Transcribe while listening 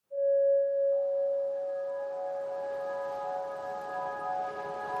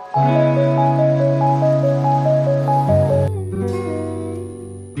Slowly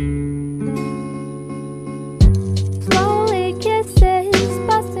kisses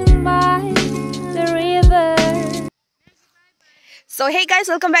passing by the river. So hey guys,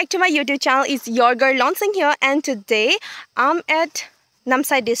 welcome back to my YouTube channel. It's your girl Namsai here, and today I'm at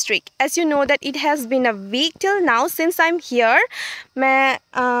Namsai district. As you know that it has been a week till now since I'm here.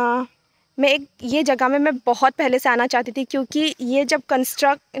 मैं ये जगह में मैं बहुत पहले से आना चाहती थी, क्योंकि ये जब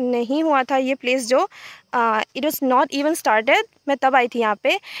कंस्ट्रक्ट नहीं हुआ था ये प्लेस जो it was not even started, मैं तब आई थी यहाँ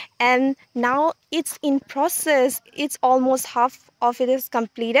पे. And now it's in process, it's almost half of it is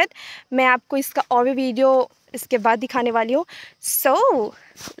completed. मैं आपको इसका और भी वीडियो इसके बाद दिखाने वाली हूँ. So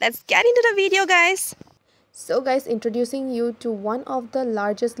let's get into the video guys. So guys, introducing you to one of the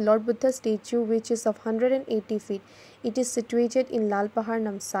largest Lord Buddha statue, which is of 180 feet. It is situated in Lalpahar,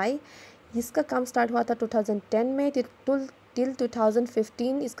 Namsai. इसका काम स्टार्ट हुआ था 2010 में टिल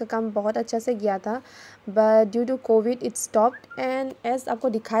 2015 इसका काम बहुत अच्छा से गया था, but due to Covid it stopped. And as आपको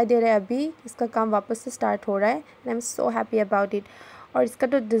दिखाई दे रहा है अभी इसका काम वापस से स्टार्ट हो रहा है. And I am so happy about it. और इसका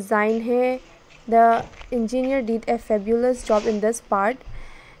जो डिज़ाइन है, the engineer did a फेब्युलस job in this part.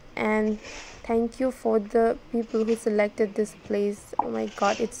 And thank you for the people who selected this place. Oh my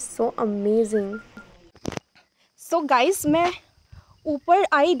god, it's so amazing. So guys, मैं ऊपर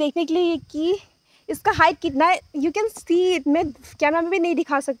आई देखने के लिए कि इसका हाइट कितना है. You can see it. मैं कैमरा में भी नहीं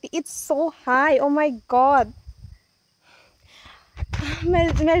दिखा सकती. It's so high. O my God.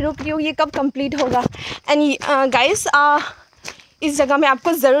 मैं रुक रही हूँ ये कब कंप्लीट होगा. एंड गाइस, इस जगह में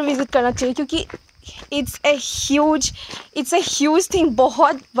आपको ज़रूर विज़िट करना चाहिए, क्योंकि इट्स ए ह्यूज थिंग.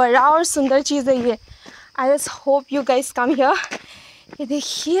 बहुत बड़ा और सुंदर चीज़ है ये. I just hope you guys come here. ये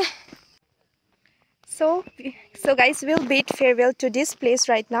देखिए. So guys, we'll bid farewell to this place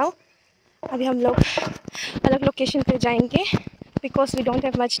right now. अभी हम लोग अलग लोकेशन पे जाएंगे, because we don't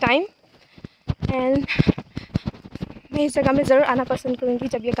have much time. And मैं इस जगह में ज़रूर आना पसंद करूँगी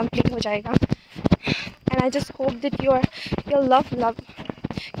जब ये कंप्लीट हो जाएगा. And I just hope that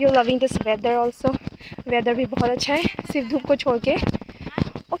you're loving this weather also. Weather भी बहुत अच्छा है, सिर्फ धूप को छोड़ के.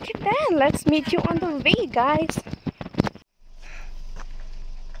 Okay then, let's meet you on the way guys.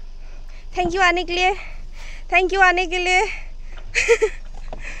 Thank you आने के लिए. थैंक यू आने के लिए.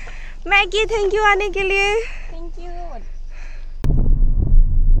 मैगी, थैंक यू आने के लिए. Thank you.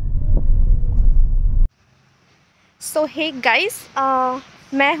 So hey guys,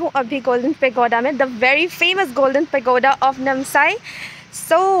 मैं हूँ अभी गोल्डन पेगोडा में, the very famous golden pagoda of Namsai.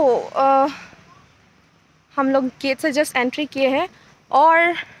 सो हम लोग गेट से जस्ट एंट्री किए हैं,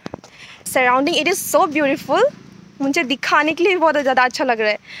 और surrounding it is so beautiful. मुझे दिखाने के लिए बहुत ज़्यादा अच्छा लग रहा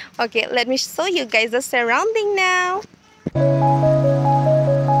है. Okay, let me show you guys the surrounding now.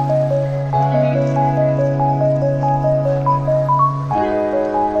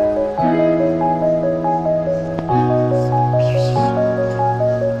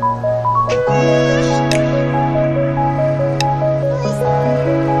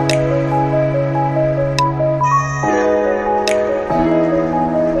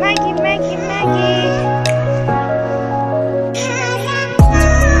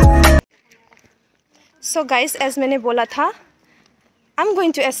 So guys, as मैंने बोला था, I'm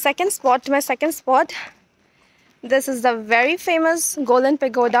going to a second spot. My second spot. This is the very famous Golden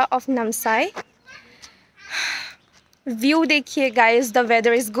Pagoda of Namsai. View देखिए guys. The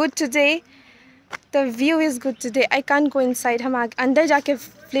weather is good today. The view is good today. I can't go inside. हम अंदर जाके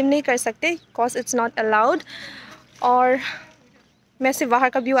film नहीं कर सकते, cause it's not allowed. और मैं सिर्फ बाहर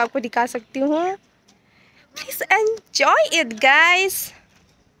का व्यू आपको दिखा सकती हूँ. Please enjoy it guys.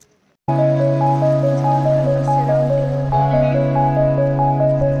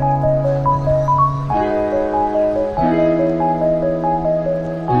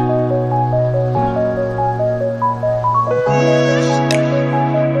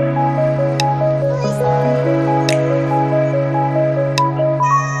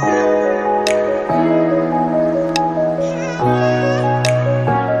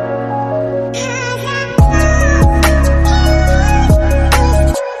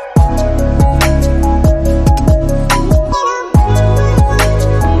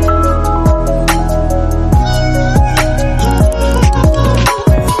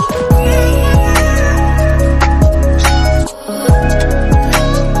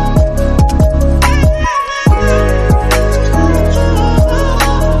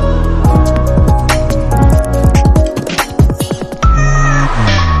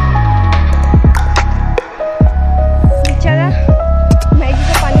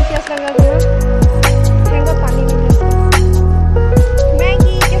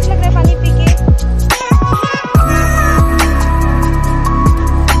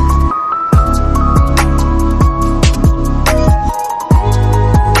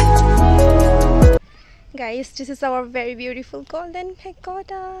 is our very beautiful golden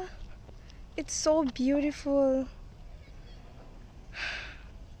pagoda. It's so beautiful.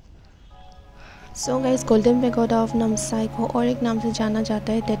 So guys, golden pagoda of Namsai को और एक नाम से जाना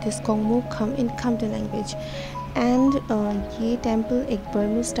जाता है, that is Kongmu Kham in Khamti language. And ये temple एक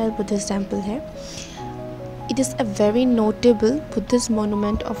Burmese style Buddhist temple है. It is a very notable Buddhist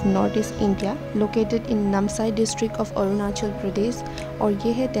monument of Northeast India, located in Namsai district of Arunachal Pradesh, और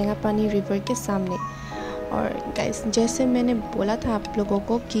ये है तेंगापानी रिवर के सामने. और guys, जैसे मैंने बोला था आप लोगों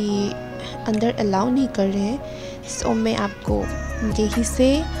को कि अंदर अलाउ नहीं कर रहे हैं, सो मैं आपको यहीं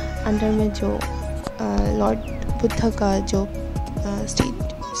से अंदर में जो लॉर्ड बुद्ध का जो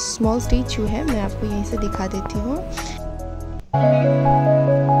स्मॉल स्टैचू है, मैं आपको यहीं से दिखा देती हूँ.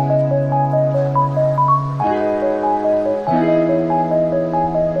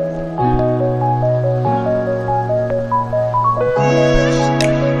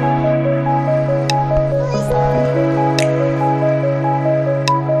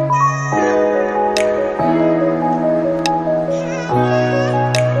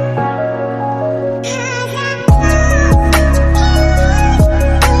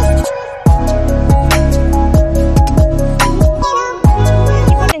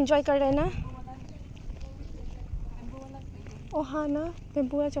 कर रहे हैं ना. ओ हाँ ना,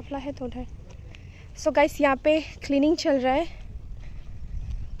 बेम्बू चपला है तो उधर. सो गाइस, यहाँ पे क्लीनिंग चल रहा है.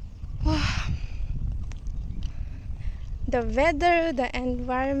 The weather, the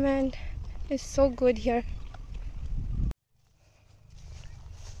environment is so good here.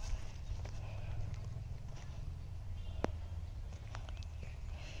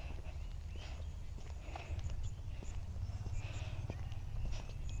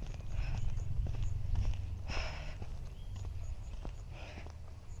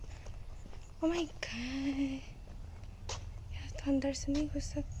 Oh my God, यार तो अंदर से नहीं घुस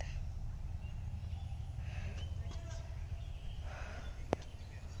सकता.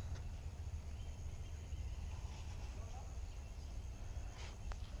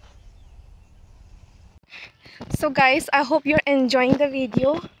 So guys, I hope you're enjoying the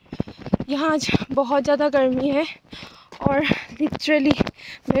video. यहाँ आज बहुत ज़्यादा गर्मी है और लिटरली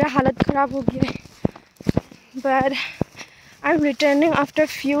मेरा हालत ख़राब हो गया है. But I'm returning after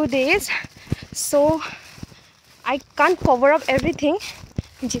few days. So I can't cover up everything.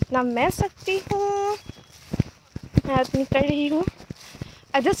 जितना मैं सकती हूँ मैं उतनी कर रही हूँ.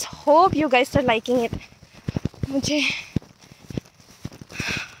 I just hope you guys are liking it. मुझे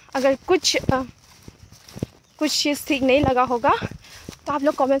अगर कुछ चीज़ ठीक नहीं लगा होगा तो आप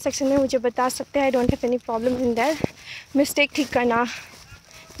लोग कमेंट सेक्शन में मुझे बता सकते हैं. I don't have any problem in that. Mistake ठीक करना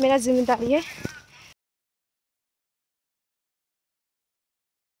मेरा जिम्मेदारी है.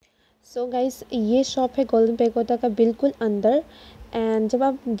 सो गाइस, ये शॉप है गोल्डन पेगोडा का बिल्कुल अंदर. एंड जब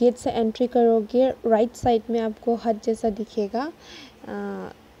आप गेट से एंट्री करोगे, राइट साइड में आपको हट जैसा दिखेगा.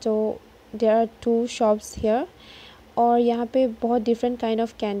 तो देयर आर 2 शॉप्स हियर. और यहाँ पे बहुत different kind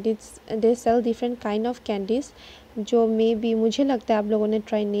of candies, they sell different kind of candies जो मे बी मुझे लगता है आप लोगों ने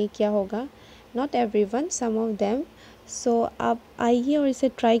ट्राई नहीं किया होगा. Not everyone, some of them. सो आप आइए और इसे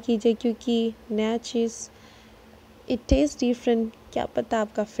ट्राई कीजिए, क्योंकि नया चीज़, इट टेस्ट डिफरेंट. क्या पता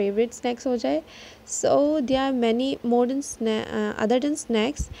आपका फेवरेट स्नैक्स हो जाए. सो they are many more than other than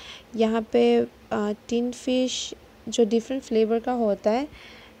snacks. यहाँ पे टिन फिश जो डिफरेंट फ्लेवर का होता है,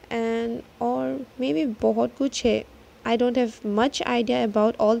 एंड और मे बी बहुत कुछ है. I don't have much idea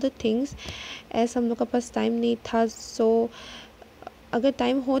about all the things, ऐसा हम लोग का पास टाइम नहीं था. सो अगर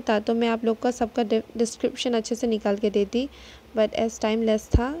टाइम होता तो मैं आप लोग का सबका डिस्क्रिप्शन अच्छे से निकाल के देती, बट एज टाइम लेस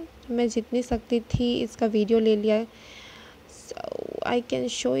था मैं जितनी सकती थी इसका वीडियो ले लिया. So I can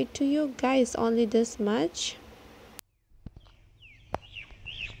show it to you guys only this much.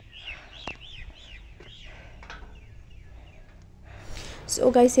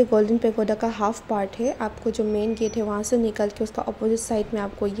 So guys, ये गोल्डन पेगोडा का हाफ पार्ट है. आपको जो मेन गेट है वहाँ से निकल के उसका अपोजिट साइड में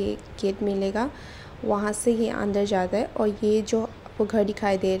आपको ये गेट मिलेगा. वहाँ से ये अंदर जाता है. और ये जो आपको घर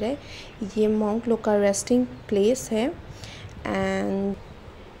दिखाई दे रहा है, ये मॉन्क लोग का रेस्टिंग प्लेस है. And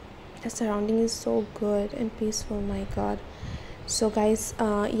the surrounding is so good and peaceful. My God. So guys,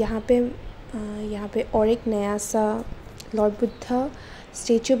 यहाँ पे और एक नया सा लॉर्ड बुद्धा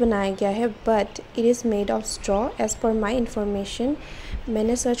स्टेचू बनाया गया है, but it is made of straw as per my information.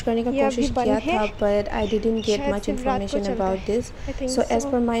 मैंने सर्च करने का कोशिश किया था, but I didn't get much information about this. So as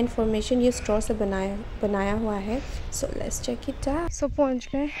per my information ये स्ट्रॉ से बनाया हुआ है. So let's check it out. सो पहुँच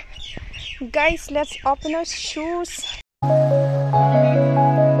गए guys. Let's open our shoes.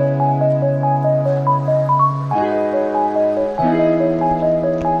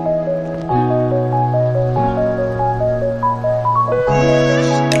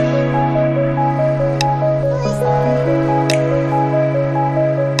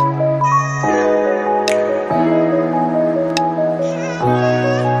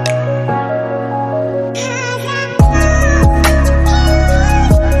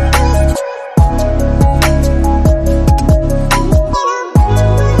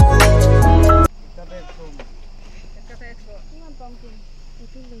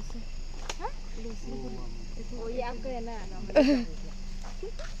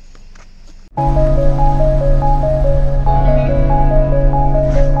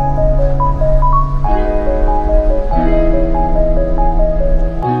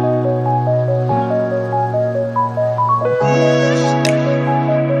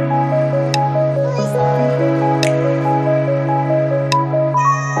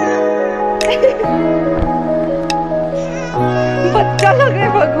 बच्चा लग रहा है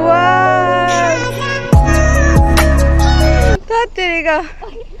भगवान। तेरे का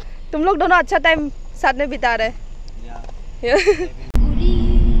तुम लोग दोनों अच्छा टाइम साथ में बिता रहे।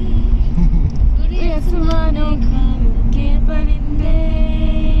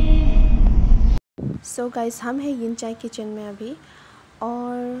 सो गाइस, हम हैं यिन चाय किचन में अभी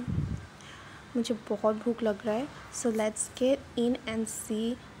और मुझे बहुत भूख लग रहा है। So let's get in and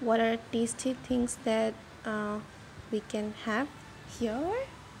see what are tasty things that we can have here.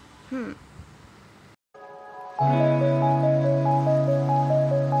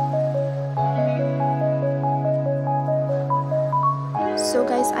 So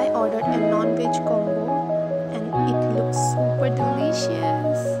guys, I ordered a non-veg combo and it looks super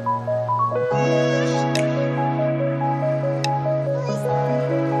delicious.